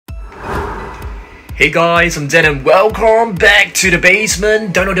Hey guys, I'm Dan and welcome back to the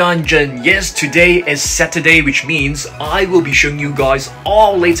basement Dino Dungeon. Yes, today is Saturday, which means I will be showing you guys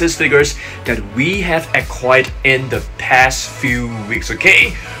all latest figures that we have acquired in the past few weeks,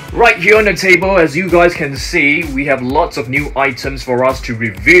 okay? Right here on the table, as you guys can see, we have lots of new items for us to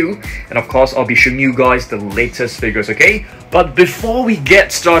review. And of course, I'll be showing you guys the latest figures, okay? But before we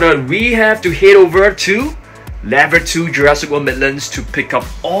get started, we have to head over to Level 2 Jurassic World Midlands to pick up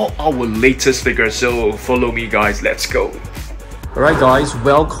all our latest figures. So follow me guys, let's go. Alright guys,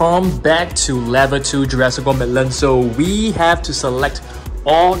 welcome back to Level 2 Jurassic World Midlands. So we have to select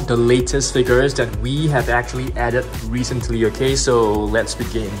all the latest figures that we have actually added recently, okay? So let's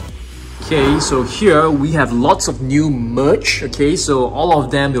begin. Okay, so here we have lots of new merch, okay? So all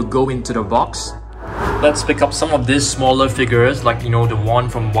of them will go into the box. Let's pick up some of these smaller figures, like, you know, the one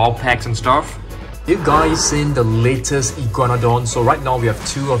from Wild Packs and stuff. You guys seen the latest Iguanodon, so right now we have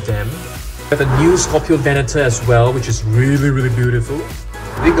two of them. We have a new Skorpiovenator as well, which is really beautiful.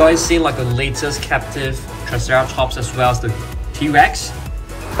 You guys seen like the latest captive Triceratops as well as the T-Rex.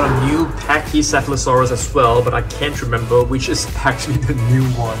 A new Pachycephalosaurus as well, but I can't remember which is actually the new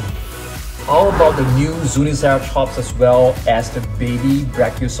one. How about the new Zuniceratops as well as the baby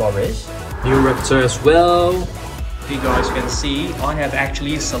Brachiosaurus? New Raptor as well. You guys can see I have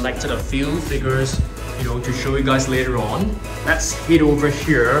actually selected a few figures, you know, to show you guys later on. Let's head over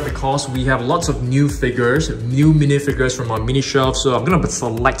here because we have lots of new figures, new minifigures from our mini shelf. So I'm gonna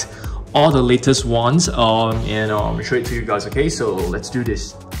select all the latest ones and show it to you guys, okay? So let's do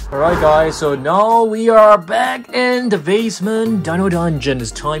this. Alright guys, so now we are back in the basement Dino Dungeon.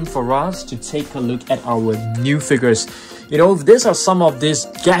 It's time for us to take a look at our new figures. You know, these are some of these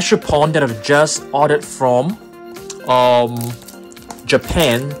Gashapon that I've just ordered from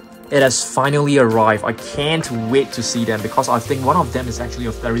Japan. It has finally arrived. I can't wait to see them because I think one of them is actually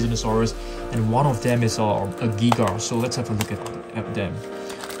a Therizinosaurus and one of them is a Giga. So let's have a look at them.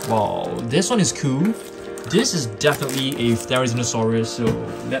 Wow, this one is cool. This is definitely a Therizinosaurus. So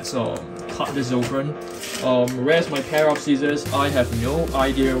let's cut this open. Where's my pair of scissors? I have no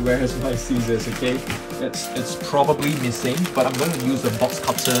idea where's my scissors, okay? It's probably missing, but I'm going to use the box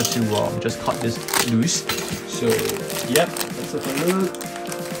cutter to just cut this loose. So, yep, let's have a look.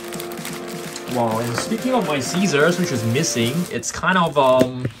 Wow, and speaking of my scissors, which is missing, it's kind of,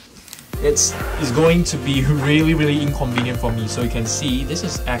 it's going to be really inconvenient for me. So you can see, this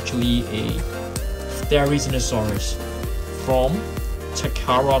is actually a Therizinosaurus from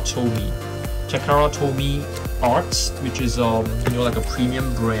Takara Tomy Arts, which is, you know, like a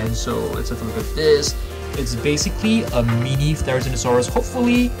premium brand. So let's have a look at this. It's basically a mini Therizinosaurus.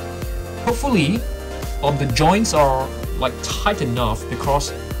 Hopefully, the joints are like tight enough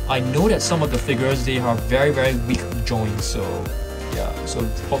because I know that some of the figures, they have very weak joints. So yeah, so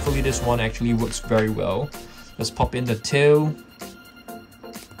hopefully this one actually works very well. Let's pop in the tail.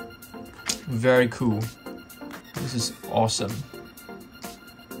 Very cool. This is awesome.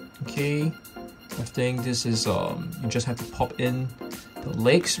 Okay, I think this is you just have to pop in the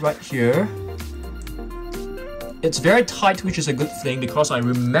legs right here. It's very tight, which is a good thing because I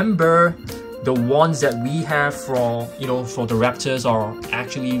remember the ones that we have for, you know, for the Raptors are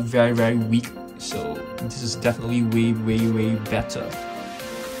actually very weak. So this is definitely way better.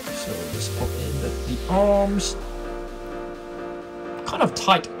 So let's pop in the arms. Kind of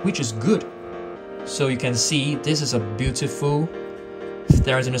tight, which is good. So you can see this is a beautiful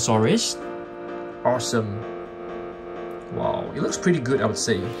Therizinosaurus. Awesome. Wow, it looks pretty good, I would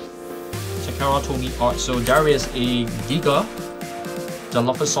say. Takara Tomy Art. So there is a Giga,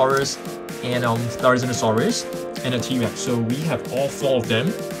 Dilophosaurus, and Therizinosaurus, and a T-Rex. So we have all four of them,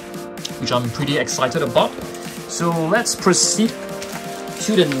 which I'm pretty excited about. So let's proceed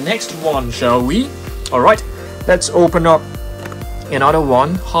to the next one, shall we? Alright, let's open up another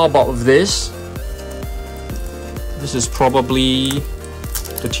one. How about this? This is probably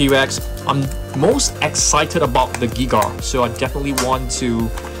the T-Rex. I'm most excited about the Giga, so I definitely want to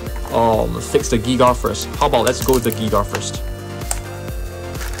fix the Giga first. How about let's go with the Giga first.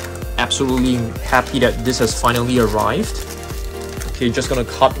 Absolutely happy that this has finally arrived. Okay, just gonna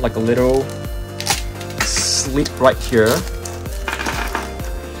cut like a little slit right here.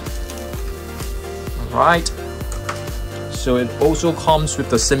 Alright. So it also comes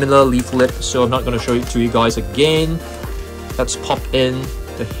with a similar leaflet, so I'm not gonna show it to you guys again. Let's pop in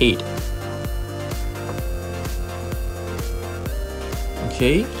the head.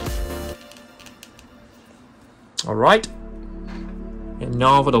 Okay. Alright. And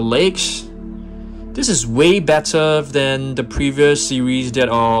now for the legs. This is way better than the previous series that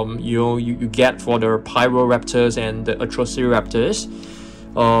you get for the Pyroraptors and the Atrociraptors.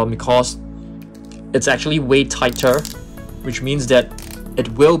 Because it's actually way tighter, which means that it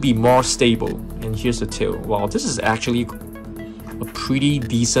will be more stable. And here's the tail. Wow, this is actually a pretty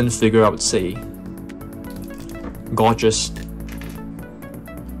decent figure, I would say. Gorgeous.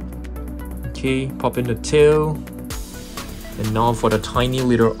 Okay, pop in the tail. And now for the tiny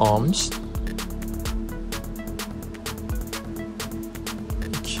little arms.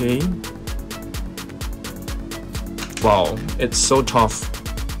 Okay. Wow, it's so tough.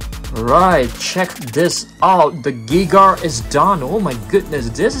 Alright, check this out. The Gigar is done. Oh my goodness,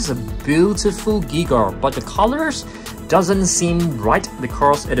 this is a beautiful Gigar, but the colors doesn't seem right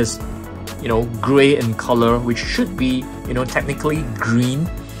because it is, you know, gray in color, which should be, you know, technically green.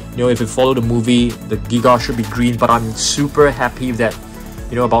 You know, if you follow the movie, the Gigar should be green, but I'm super happy that,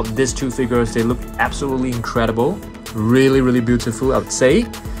 you know, about these two figures. They look absolutely incredible. Really, really beautiful, I would say.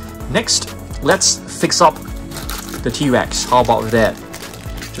 Next, let's fix up the T-Rex. How about that?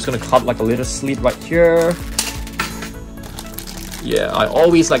 Just gonna cut like a little slit right here. Yeah, I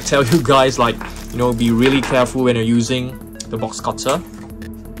always like tell you guys, like, you know, be really careful when you're using the box cutter.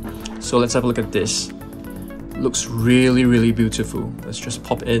 So let's have a look at this. Looks really, really beautiful. Let's just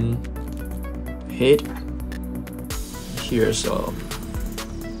pop in head. Here's the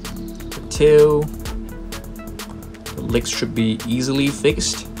tail. The legs should be easily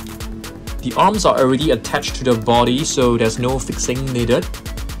fixed. The arms are already attached to the body, so there's no fixing needed.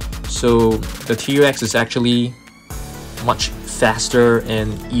 So the T-Rex is actually much faster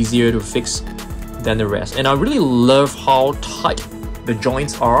and easier to fix than the rest. And I really love how tight the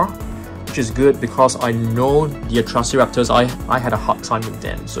joints are, which is good because I know the Velociraptors, I had a hard time with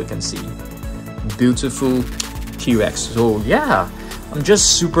them. So you can see, beautiful T-Rex. So yeah, I'm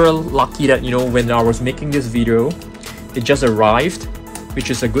just super lucky that, you know, when I was making this video, it just arrived, which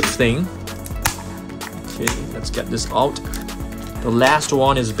is a good thing. Okay, let's get this out. The last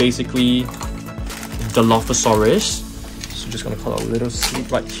one is basically Dilophosaurus. So just gonna cut a little slit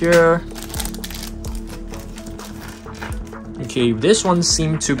right here. Okay, this one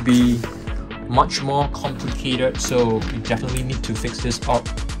seemed to be much more complicated, so we definitely need to fix this up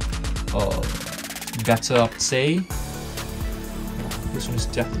better, I would say. This one is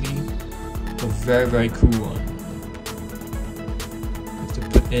definitely a very, very cool one. Have to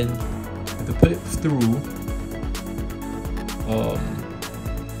put in, have to put it through.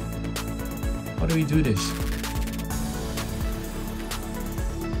 How do we do this?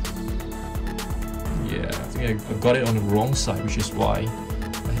 Yeah, I think I got it on the wrong side, which is why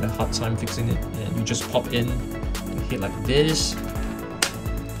I had a hard time fixing it. And you just pop in the head like this.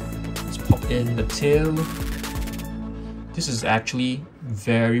 Let's pop in the tail. This is actually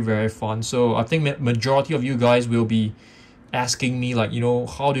very, very fun. So I think majority of you guys will be asking me, like, you know,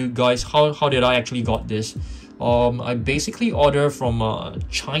 how did I actually got this? I basically ordered from a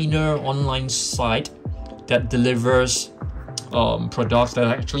China online site that delivers products, that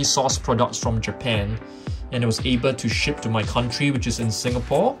actually source products from Japan, and it was able to ship to my country, which is in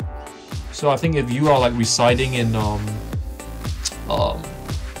Singapore. So I think if you are like residing in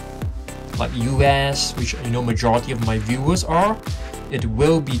like US, which, you know, majority of my viewers are, it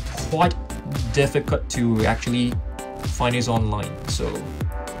will be quite difficult to actually find this online. So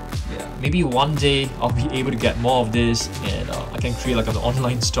yeah, maybe one day I'll be able to get more of this, and I can create like an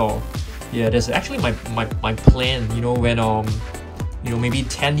online store. Yeah, that's actually my plan, you know, when you know, maybe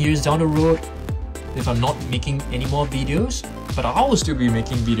 10 years down the road, if I'm not making any more videos, but I will still be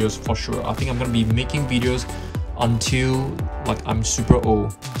making videos for sure. I think I'm gonna be making videos until like I'm super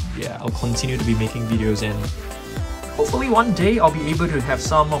old. Yeah, I'll continue to be making videos, and hopefully one day I'll be able to have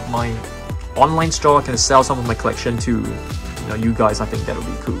some of my online store. I can sell some of my collection to, you know, you guys. I think that would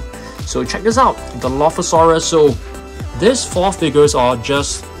be cool. So check this out, the Dilophosaurus. So these four figures are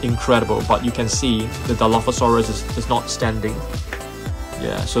just incredible, but you can see the Dilophosaurus is not standing.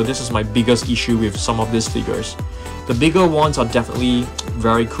 Yeah, so this is my biggest issue with some of these figures. The bigger ones are definitely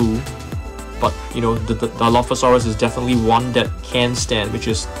very cool, but you know, the Dilophosaurus is definitely one that can stand, which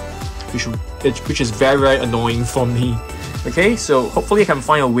is very, very annoying for me. Okay, so hopefully I can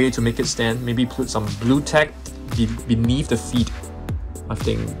find a way to make it stand. Maybe put some blue tack beneath the feet. I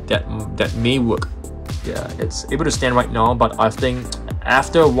think that may work. Yeah, it's able to stand right now, but I think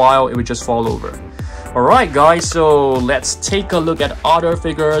after a while it would just fall over. Alright guys, so let's take a look at other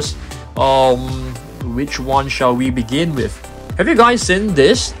figures. Which one shall we begin with? Have you guys seen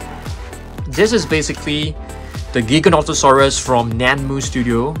this? This is basically the Giganotosaurus from Nanmu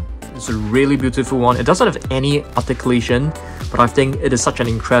Studio. It's a really beautiful one. It doesn't have any articulation, but I think it is such an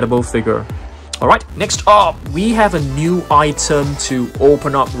incredible figure. Alright, next up, we have a new item to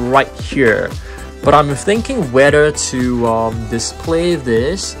open up right here. But I'm thinking whether to display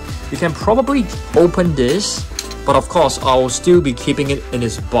this. You can probably open this, but of course I'll still be keeping it in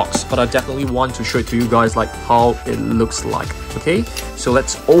its box, but I definitely want to show it to you guys like how it looks like. Okay, so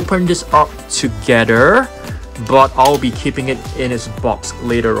let's open this up together, but I'll be keeping it in its box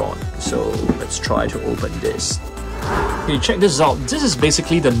later on. So let's try to open this. Okay, check this out. This is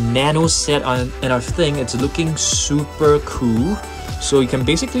basically the nano set, and I think it's looking super cool. So you can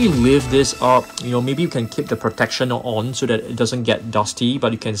basically lift this up, you know, maybe you can keep the protection on so that it doesn't get dusty,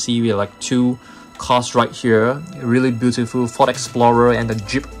 but you can see we have like two cars right here, really beautiful Ford Explorer and the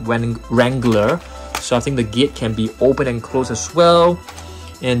Jeep Wrangler. So I think the gate can be open and closed as well,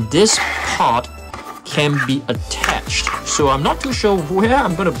 and this part can be attached. So I'm not too sure where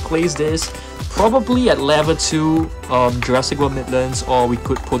I'm going to place this, probably at level 2 Jurassic World Midlands, or we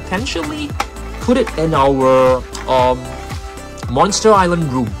could potentially put it in our Monster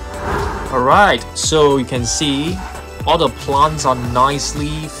Island room. Alright, so you can see all the plants are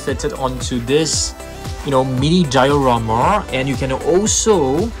nicely fitted onto this, you know, mini diorama, and you can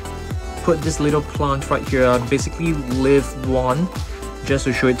also put this little plant right here. Basically lift one just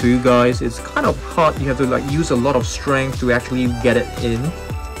to show it to you guys. It's kind of hard, you have to like use a lot of strength to actually get it in,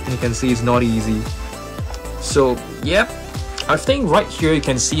 and you can see it's not easy. So yep, I think right here you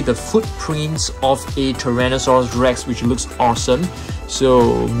can see the footprints of a Tyrannosaurus Rex, which looks awesome.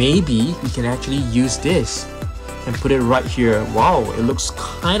 So maybe we can actually use this and put it right here. Wow, it looks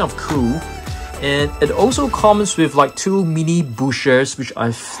kind of cool. And it also comes with like two mini bushes, which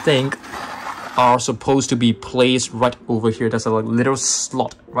I think are supposed to be placed right over here. There's a like, little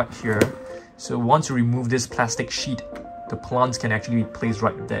slot right here. So once you remove this plastic sheet, the plants can actually be placed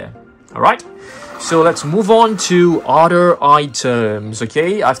right there. Alright, so let's move on to other items.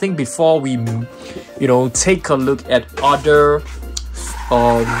 Okay, I think before we, you know, take a look at other,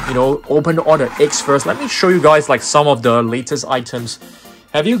 you know, open all the eggs first, let me show you guys like some of the latest items.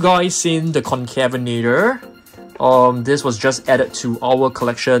 Have you guys seen the Skorpiovenator? This was just added to our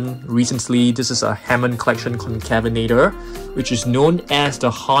collection recently. This is a Hammond collection Skorpiovenator, which is known as the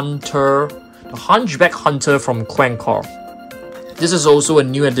Hunter, the Hunchback Hunter from Quankor. This is also a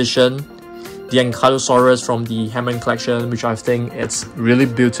new addition, the Iguanodon from the Hammond collection, which I think it's really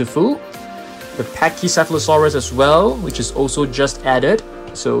beautiful. The Pachycephalosaurus as well, which is also just added.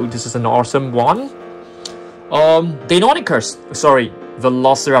 So this is an awesome one. Deinonychus, sorry,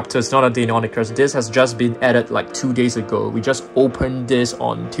 Velociraptor is not a Deinonychus. This has just been added like 2 days ago. We just opened this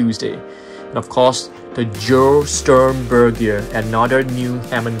on Tuesday. And of course, the Joe Sternberger, another new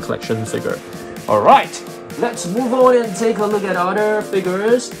Hammond collection figure. Alright, let's move on and take a look at other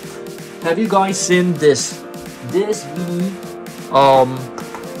figures. Have you guys seen this? This mini,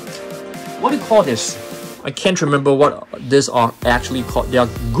 what do you call this? I can't remember what these are actually called. They are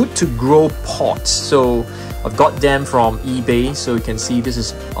good to grow pots. So I've got them from eBay. So you can see this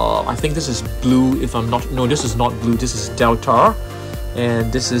is, I think this is blue. If I'm not, no, this is not blue. This is Delta,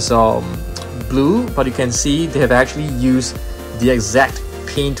 and this is blue. But you can see they have actually used the exact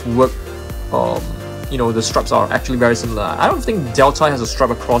paint work. You know, the stripes are actually very similar. I don't think Delta has a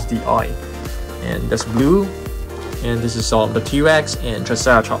stripe across the eye. And that's blue. And this is the T-Rex and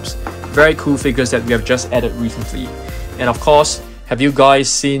Triceratops. Very cool figures that we have just added recently. And of course, have you guys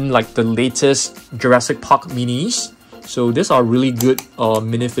seen like the latest Jurassic Park minis? So these are really good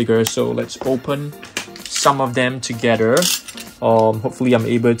minifigures. So let's open some of them together. Hopefully I'm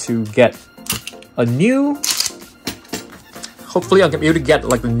able to get a new... Hopefully I'll be able to get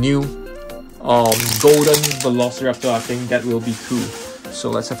like the new golden Velociraptor. I think that will be cool. So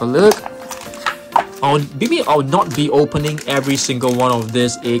let's have a look. Maybe I'll not be opening every single one of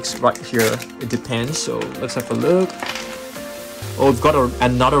these eggs right here. It depends. So let's have a look. Oh, we've got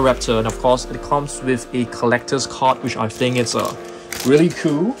another raptor, and of course it comes with a collector's card, which I think it's really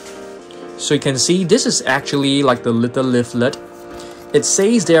cool. So you can see this is actually like the little leaflet. It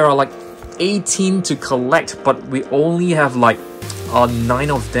says there are like 18 to collect, but we only have like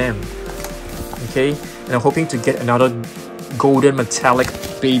 9 of them. Okay, and I'm hoping to get another golden metallic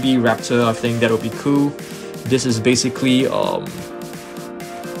baby raptor. I think that would be cool. This is basically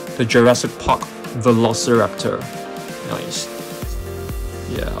the Jurassic Park Velociraptor. Nice.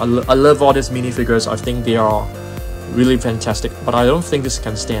 Yeah, I love all these minifigures. I think they are really fantastic, but I don't think this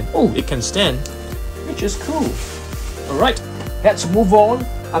can stand. Oh, it can stand, which is cool. Alright, let's move on.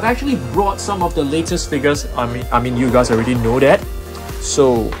 I've actually brought some of the latest figures. I mean you guys already know that.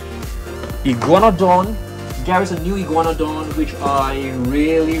 So Iguanodon. There is a new Iguanodon, which I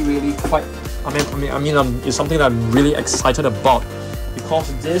really quite... it's something that I'm really excited about,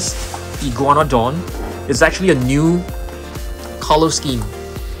 because this Iguanodon is actually a new color scheme.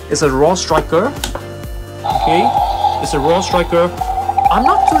 It's a raw striker. Okay, it's a raw striker. I'm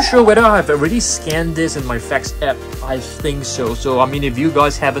not too sure whether I've already scanned this in my Facts app. I think so. So I mean, if you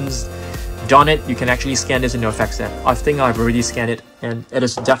guys haven't done it, you can actually scan this in your Facts app. I think I've already scanned it, and it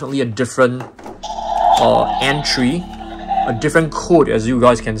is definitely a different entry, a different code, as you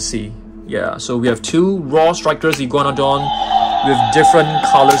guys can see. Yeah, so we have two raw strikers Iguanodon with different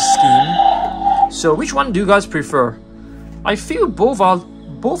color scheme. So which one do you guys prefer? I feel both are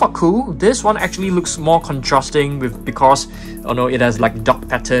cool. This one actually looks more contrasting because it has like dark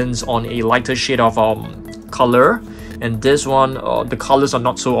patterns on a lighter shade of color, and this one the colors are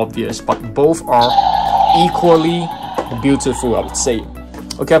not so obvious, but both are equally beautiful, I would say.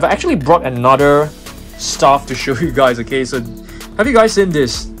 Okay, I've actually brought another stuff to show you guys. Okay, so have you guys seen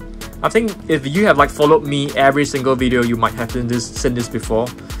this? I think if you have like followed me every single video, you might have seen this before.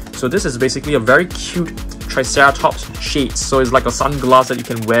 So this is basically a very cute Triceratops shades. So it's like a sunglass that you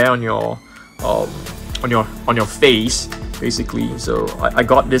can wear on your face, basically. So I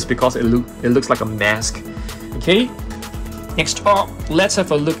got this because it looks like a mask. Okay. Next up, let's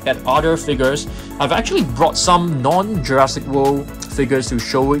have a look at other figures. I've actually brought some non-Jurassic World figures to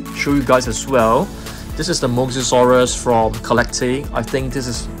show you guys as well. This is the Mosasaurus from Collecte. I think this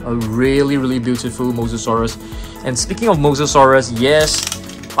is a really beautiful Mosasaurus. And speaking of Mosasaurus, yes,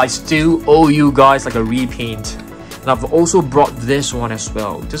 I still owe you guys like a repaint. And I've also brought this one as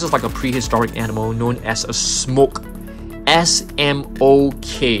well. This is like a prehistoric animal known as a smoke.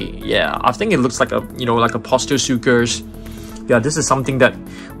 S-M-O-K. Yeah, I think it looks like a like a Postosuchus. Yeah, this is something that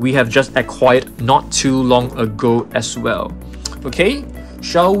we have just acquired not too long ago as well. Okay,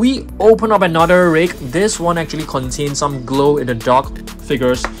 shall we open up another rig? This one actually contains some glow-in-the-dark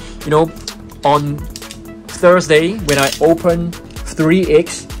figures. On Thursday when I opened 3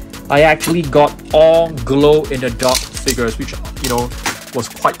 eggs, I actually got all glow-in-the-dark figures, which was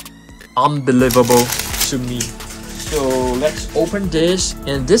quite unbelievable to me. So let's open this,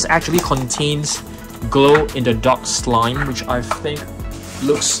 and this actually contains glow-in-the-dark slime, which I think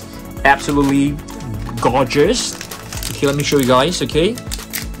looks absolutely gorgeous. Okay, let me show you guys. Okay,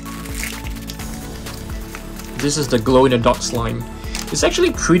 this is the glow-in-the-dark slime. It's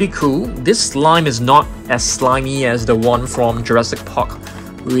actually pretty cool. This slime is not as slimy as the one from Jurassic Park,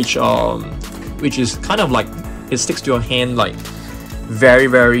 which is kind of like, it sticks to your hand like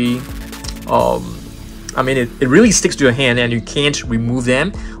very I mean, it really sticks to your hand and you can't remove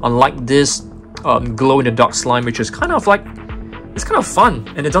them, unlike this glow-in-the-dark slime, which is kind of like, it's kind of fun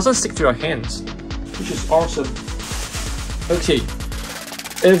and it doesn't stick to your hands, which is awesome. Okay,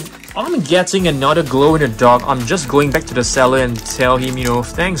 if I'm getting another glow-in-the-dark, I'm just going back to the seller and tell him,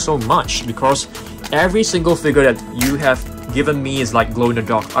 thanks so much, because every single figure that you have given me is like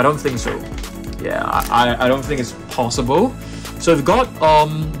glow-in-the-dark. I don't think so. Yeah, I don't think it's possible. So we've got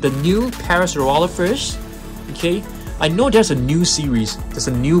the new Parasaurolophus. Okay, I know there's a new series. There's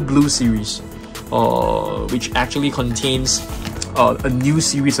a new blue series, which actually contains a new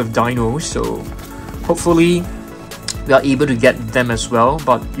series of dinos. So hopefully we are able to get them as well.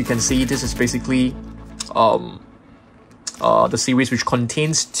 But you can see this is basically the series which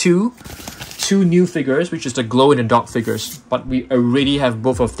contains two new figures, which is the glow-in-the-dark figures. But we already have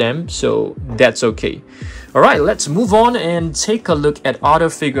both of them, so that's okay. Alright, let's move on and take a look at other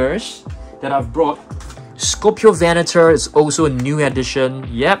figures that I've brought. Skorpiovenator is also a new addition.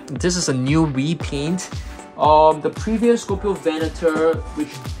 Yep, this is a new repaint. The previous Skorpiovenator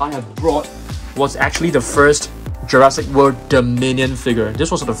which I have brought was actually the first Jurassic World Dominion figure.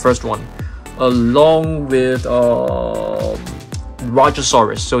 This was the first one, along with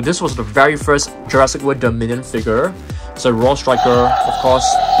Rajasaurus. So this was the very first Jurassic World Dominion figure. It's a raw striker, of course,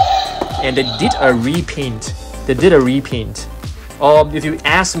 and they did a repaint. If you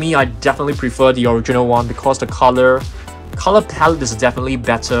ask me, I definitely prefer the original one because the color palette is definitely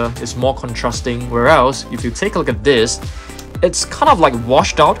better. It's more contrasting. Whereas if you take a look at this, it's kind of like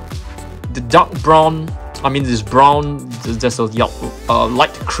washed out. The dark brown, this brown, there's a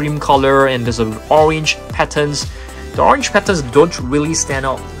light cream color, and there's an orange patterns. The orange patterns don't really stand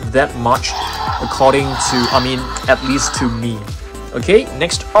out that much, according to, at least to me. Okay,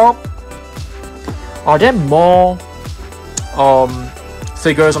 next up, are there more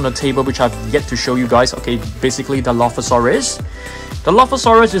figures on the table which I've yet to show you guys? Okay, basically the Dilophosaurus. The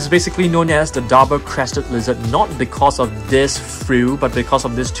Dilophosaurus is basically known as the double-crested lizard, not because of this frill, but because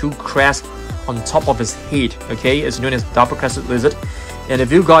of this two crests on top of his head. Okay, it's known as double-crested lizard. And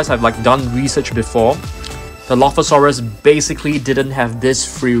if you guys have like done research before, the Dilophosaurus basically didn't have this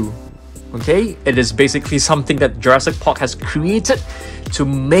frill. Okay, it is basically something that Jurassic Park has created to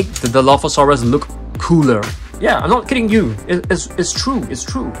make the Dilophosaurus look cooler. Yeah, I'm not kidding you. It's true. It's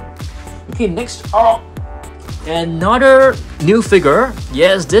true. Okay, next up, another new figure.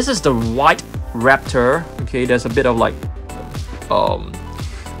 Yes, this is the white raptor. Okay, there's a bit of like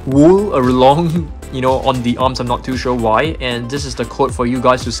wool along, you know, on the arms. I'm not too sure why. And this is the code for you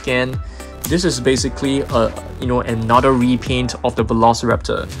guys to scan. This is basically you know, another repaint of the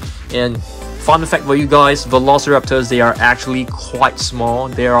Velociraptor. And fun fact for you guys, Velociraptors, they are actually quite small.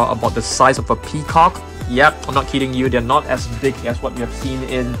 They are about the size of a peacock. Yep, I'm not kidding you. They're not as big as what you have seen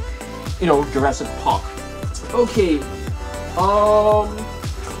in, you know, Jurassic Park. Okay,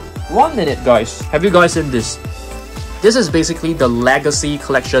 1 minute, guys. Have you guys seen this? This is basically the Legacy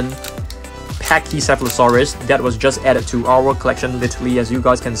Collection Pachycephalosaurus that was just added to our collection. Literally, as you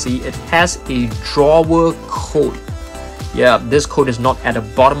guys can see, it has a drawer code. Yeah, this code is not at the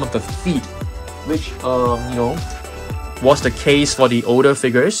bottom of the feet, which you know, was the case for the older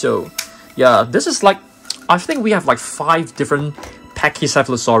figures. So yeah, this is like, I think we have like 5 different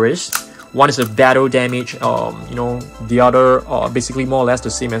Pachycephalosaurus. One is a battle damage, you know, the other are basically more or less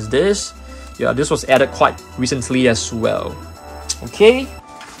the same as this. Yeah, this was added quite recently as well. Okay,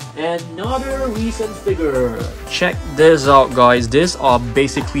 another recent figure. Check this out, guys. These are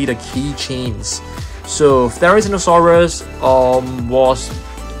basically the keychains. So Therizinosaurus was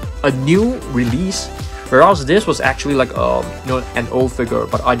a new release, whereas this was actually like you know, an old figure.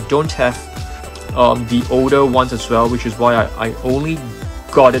 But I don't have the older ones as well, which is why I only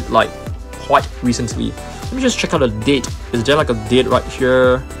got it like quite recently. Let me just check out the date. Is there like a date right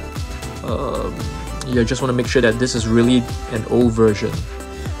here? Yeah, just want to make sure that this is really an old version.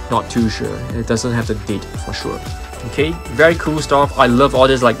 Not too sure. It doesn't have the date for sure. Okay, very cool stuff. I love all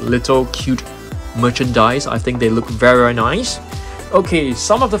this like little cute merchandise. I think they look very, very nice. Okay,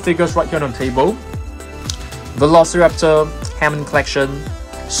 some of the figures right here on the table. Velociraptor Hammond Collection,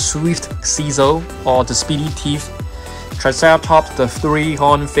 Swift Caesar, or the Speedy Teeth, Triceratops, the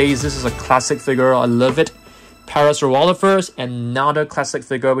 3-horn face. This is a classic figure. I love it. Parasaurolophus, another classic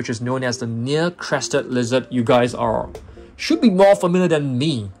figure which is known as the near-crested lizard. You guys should be more familiar than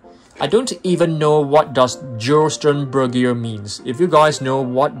me. I don't even know what does Joe means. If you guys know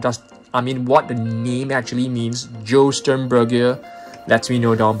what the name actually means, Joe Sternberger, let me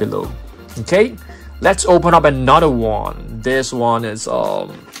know down below. Okay, let's open up another one. This one is you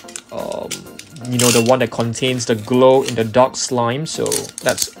know, the one that contains the glow in the dark slime. So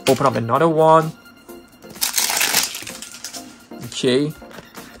let's open up another one. Okay,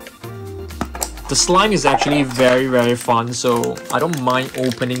 the slime is actually very, very fun, so I don't mind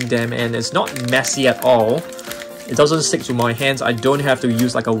opening them, and it's not messy at all. It doesn't stick to my hands. I don't have to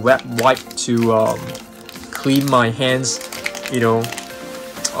use like a wet wipe to clean my hands, you know,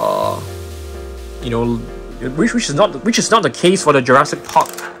 which is not the case for the Jurassic Park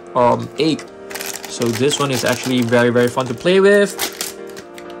egg. So this one is actually very, very fun to play with.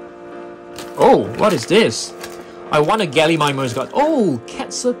 Oh, what is this? I want a Gallimimus guard. Oh,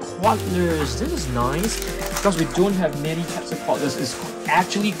 Quetzalcoatlus. This is nice because we don't have many Quetzalcoatlus. It's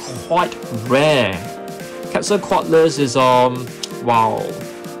actually quite rare. Quetzalcoatlus is wow,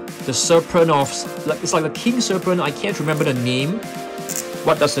 the serpent of, like, it's like the king serpent. I can't remember the name.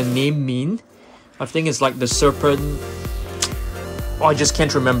 What does the name mean? I think it's like the serpent. Oh, I just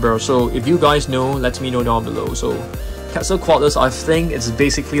can't remember. So if you guys know, let me know down below. So Quetzalcoatlus, I think it's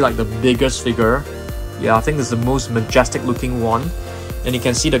basically like the biggest figure. Yeah, I think it's the most majestic looking one. And you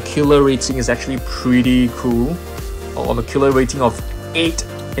can see the killer rating is actually pretty cool. On a killer rating of 8,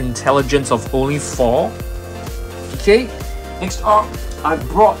 intelligence of only 4. Okay, next up, I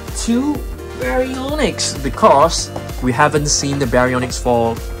brought 2 Barynoynx because we haven't seen the Barynoynx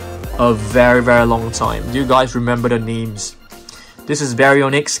for a very, very long time. Do you guys remember the names? This is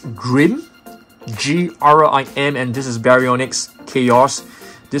Barynoynx Grim, Grim, and this is Barynoynx Chaos.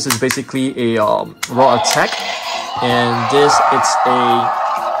 This is basically a raw attack, and this it's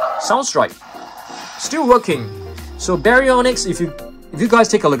a sound strike. Still working. So Barynoynx, if you guys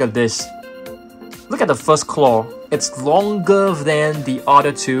take a look at this, look at the first claw. It's longer than the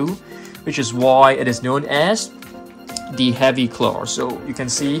other 2, which is why it is known as the heavy claw. So you can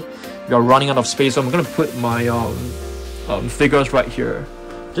see we are running out of space. So I'm gonna put my figures right here.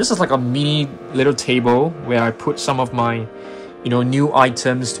 This is like a mini little table where I put some of my, you know, new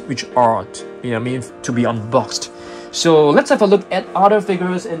items which are, you know, to be unboxed. So let's have a look at other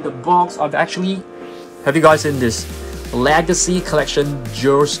figures in the box. Have you guys seen this? Legacy Collection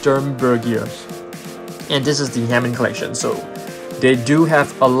Joe Sternberger. And this is the Hammond Collection. So they do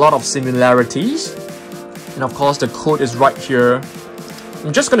have a lot of similarities. And of course the code is right here.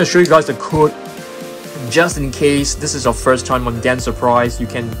 I'm just gonna show you guys the code just in case this is your first time on Dan Surprise. You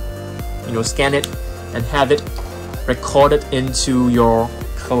can, you know, scan it and have it recorded into your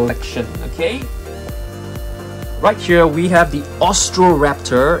collection. Okay, right here we have the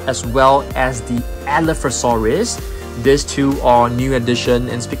Austroraptor as well as the Dilophosaurus. These two are new addition,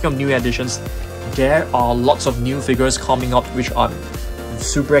 and speaking of new additions, there are lots of new figures coming up which I'm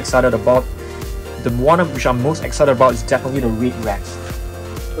super excited about. The one which I'm most excited about is definitely the Red Rex.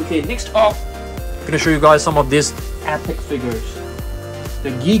 Okay, next up, I'm gonna show you guys some of these epic figures.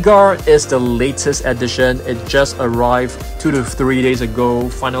 The Gigar is the latest addition. It just arrived 2 to 3 days ago.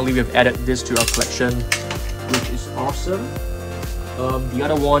 Finally, we've added this to our collection, which is awesome. The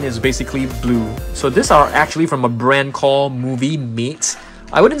other one is basically blue. So these are actually from a brand called Movie Mate.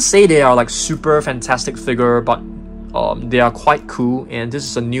 I wouldn't say they are like super fantastic figure, but they are quite cool. And this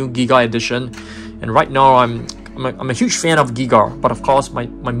is a new Giga edition. And right now, I'm a huge fan of Giga, but of course, my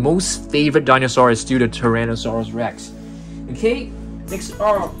most favorite dinosaur is still the Tyrannosaurus Rex. Okay, next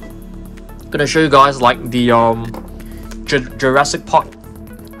up, I'm gonna show you guys like the Jurassic Park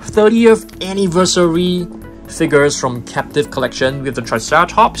 30th anniversary figures from captive collection with the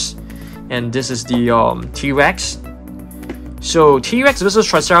Triceratops, and this is the T-Rex. So T-Rex versus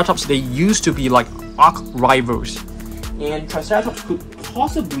Triceratops, they used to be like arch rivals, and Triceratops could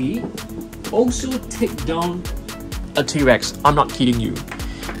possibly also take down a T-Rex. I'm not kidding you.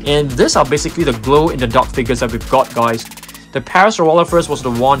 And these are basically the glow-in-the-dark figures that we've got, guys. The Parasaurolophus was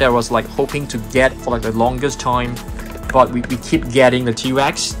the one that was like hoping to get for like the longest time, but we keep getting the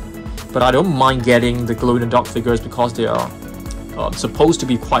T-Rex. But I don't mind getting the glow-in-the-dark figures because they are supposed to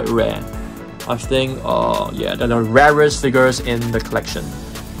be quite rare. I think, yeah, they're the rarest figures in the collection.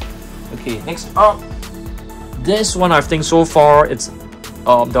 Okay, next up, this one I think so far it's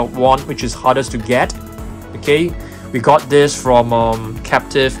the one which is hardest to get. Okay, we got this from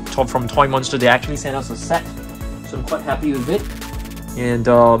captive from Toy Monster. They actually sent us a set, so I'm quite happy with it. And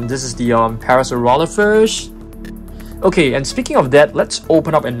this is the Parasaurolophus. Okay, and speaking of that, let's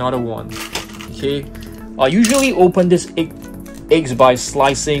open up another one. Okay, I usually open this eggs by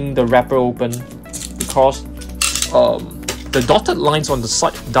slicing the wrapper open because the dotted lines on the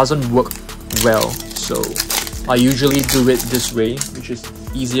side doesn't work well. So I usually do it this way, which is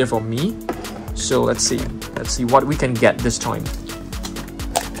easier for me. So let's see what we can get this time.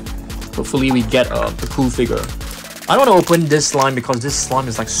 Hopefully we get a cool figure. I don't want to open this slime because this slime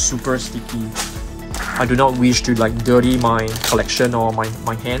is like super sticky. I do not wish to like dirty my collection or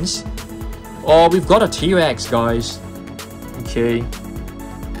my hands. Oh, we've got a T-Rex, guys. Okay,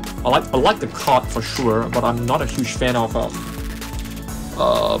 I like the card for sure, but I'm not a huge fan of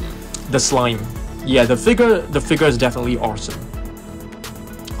the slime. Yeah, the figure is definitely awesome.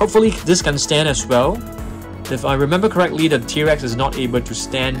 Hopefully this can stand as well. If I remember correctly, the T-Rex is not able to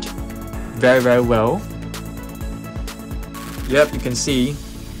stand very well. Yep, you can see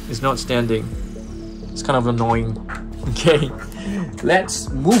it's not standing. It's kind of annoying. Okay, let's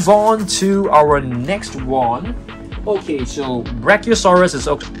move on to our next one. Okay, so Brachiosaurus is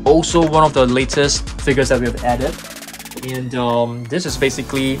also one of the latest figures that we have added. And this is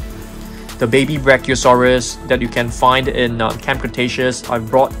basically the baby Brachiosaurus that you can find in Camp Cretaceous. I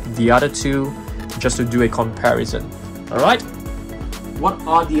brought the other two just to do a comparison. Alright, what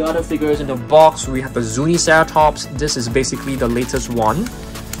are the other figures in the box? We have the Zuniceratops. This is basically the latest one.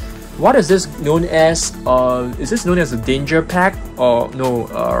 What is this known as? Is this known as a danger pack? No,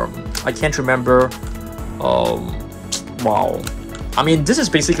 I can't remember. Wow. I mean, this is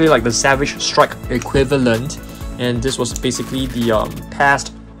basically like the Savage Strike equivalent, and this was basically the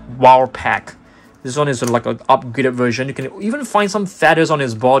past Wow pack. This one is like an upgraded version. You can even find some feathers on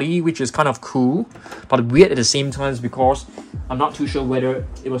his body, which is kind of cool, but weird at the same time because I'm not too sure whether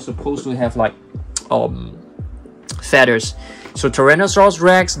it was supposed to have like feathers. So Tyrannosaurus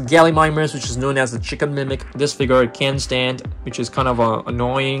Rex, Gallimimus, which is known as the chicken mimic. This figure can stand, which is kind of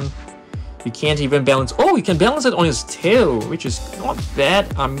annoying. You can't even balance. Oh, you can balance it on his tail, which is not bad.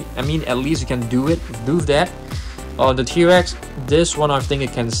 I mean, at least you can do that. The T-Rex, this one I think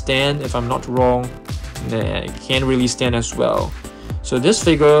it can stand, if I'm not wrong. Nah, it can't really stand as well. So this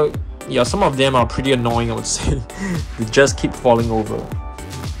figure, yeah, some of them are pretty annoying, I would say. They just keep falling over.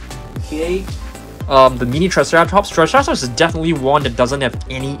 Okay. The mini Triceratops. Triceratops is definitely one that doesn't have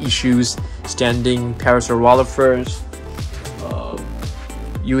any issues standing. Parasaurolophus.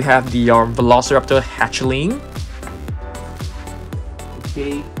 You have the Velociraptor hatchling.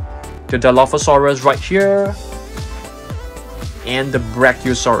 Okay. The Dilophosaurus right here. And the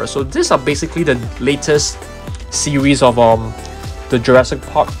Brachiosaurus. So these are basically the latest series of the Jurassic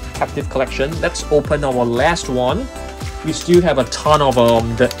Park captive collection. Let's open our last one. We still have a ton of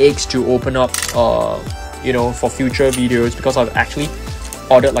the eggs to open up, you know, for future videos because I've actually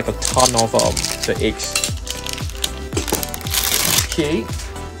ordered like a ton of the eggs. Okay,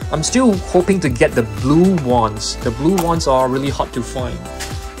 I'm still hoping to get the blue ones. The blue ones are really hard to find.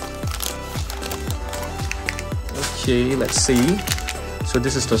 Okay, let's see. So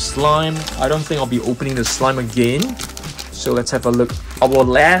this is the slime. I don't think I'll be opening the slime again. So let's have a look. Our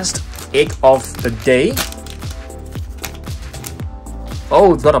last egg of the day.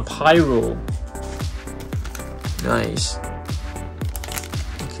 Oh, it's got a pyro. Nice.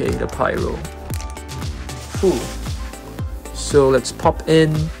 Okay, the pyro. Cool. So let's pop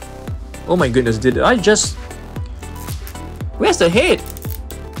in. Oh my goodness, did I just... Where's the head?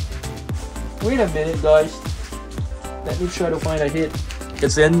 Wait a minute, guys. Let me try to find a head.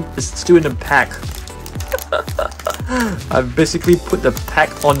 It's still in the pack. I've basically put the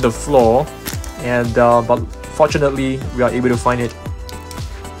pack on the floor, and but fortunately we are able to find it.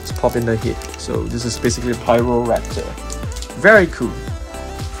 Let's pop in the head. So this is basically a Pyroraptor. Very cool.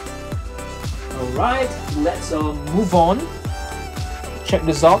 Alright, let's move on. Check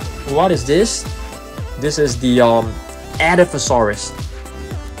this out. What is this? This is the Dilophosaurus.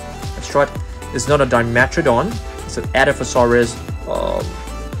 That's right. It's not a Dimetrodon. It's an Dilophosaurus.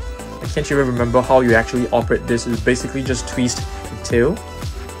 I can't even remember how you actually operate this. It's basically just twist the tail.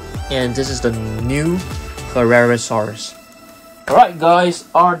 And this is the new Therizinosaurus. Alright guys,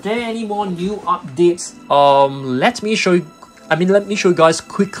 are there any more new updates? Let me show you guys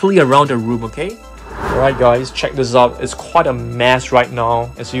quickly around the room, okay? Alright guys, check this out. It's quite a mess right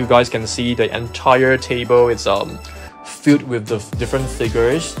now. As you guys can see, the entire table is filled with the different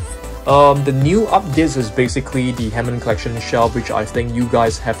figures. The new updates is basically the Hammond Collection shelf, which I think you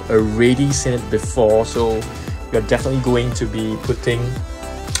guys have already seen it before. So we are definitely going to be putting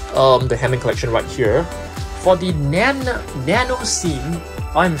the Hammond Collection right here. For the nano scene,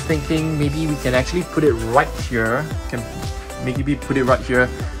 I'm thinking maybe we can actually put it right here. Can maybe put it right here.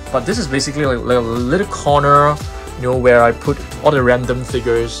 But this is basically like a little corner, you know, where I put all the random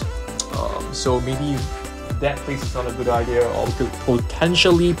figures. So maybe that place is not a good idea, or we could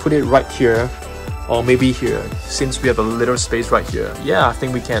potentially put it right here, or maybe here, since we have a little space right here. Yeah, I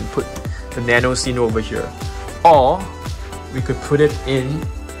think we can put the nano scene over here, or we could put it in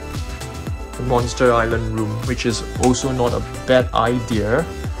the Monster Island room, which is also not a bad idea.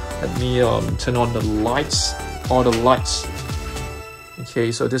 Let me turn on the lights, all the lights.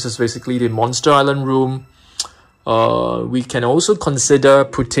 Okay, so this is basically the Monster Island room. We can also consider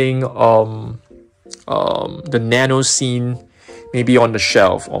putting the nano scene maybe on the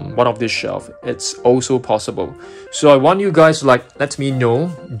shelf, on one of these shelves. It's also possible. So I want you guys to let me know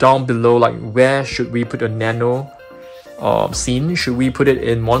down below, where should we put a nano scene? Should we put it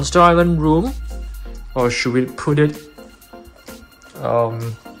in Monster Island room, or should we put it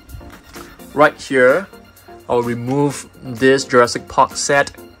right here? I'll remove this Jurassic Park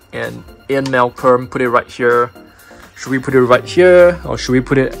set and Ian Malcolm, put it right here. Should we put it right here, or should we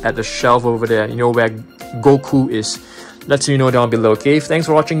put it at the shelf over there, you know, where Goku is? Let me know down below, okay? Thanks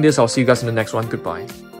for watching this. I'll see you guys in the next one. Goodbye.